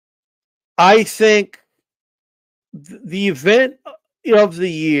I think the event of the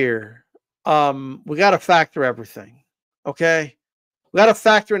year, we got to factor everything. Okay. We got to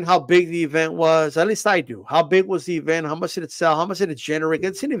factor in how big the event was. At least I do. How big was the event? How much did it sell? How much did it generate?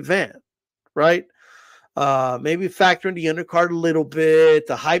 It's an event, right? Maybe factor in the undercard a little bit,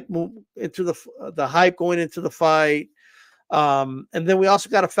 the hype move into the hype going into the fight. And then we also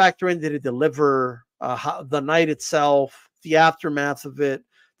got to factor in, did it deliver the night itself, the aftermath of it,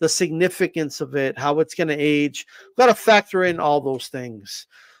 the significance of it, how it's going to age. Got to factor in all those things.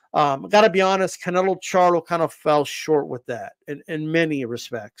 Got to be honest, Canelo Charlo kind of fell short with that in many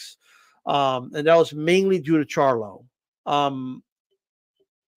respects. And that was mainly due to Charlo.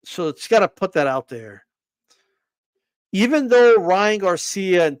 So it's got to put that out there. Even though Ryan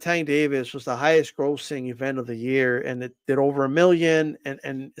Garcia and Tank Davis was the highest grossing event of the year, and it did over 1 million,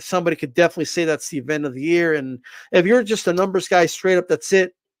 and somebody could definitely say that's the event of the year. And if you're just a numbers guy straight up, that's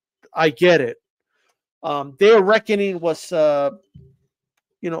it. I get it. Day of Reckoning was, a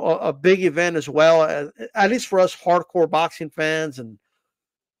big event as well, at least for us hardcore boxing fans.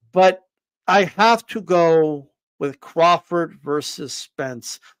 But I have to go with Crawford versus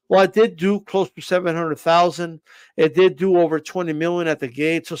Spence. Well, it did do close to 700,000. It did do over 20 million at the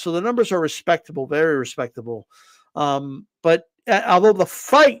gate. So the numbers are respectable, very respectable. But although the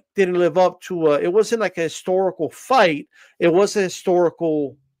fight didn't live up to, it wasn't like a historical fight. It was a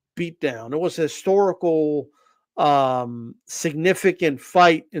historical beatdown. It was a historical, significant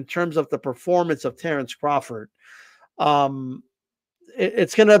fight in terms of the performance of Terence Crawford.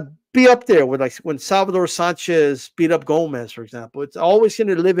 It's going to be up there with, like, when Salvador Sanchez beat up Gomez, for example. It's always going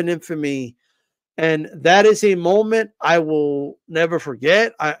to live in infamy, and that is a moment I will never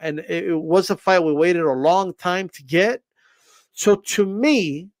forget. And it was a fight we waited a long time to get. So to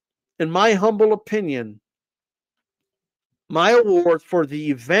me, in my humble opinion, my award for the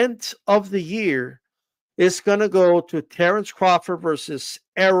event of the year is going to go to Terence Crawford versus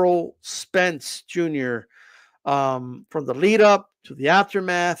Errol Spence Jr. From the lead up to the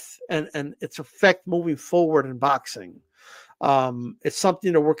aftermath and its effect moving forward in boxing. It's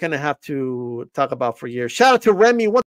something that we're going to have to talk about for years. Shout out to Remy.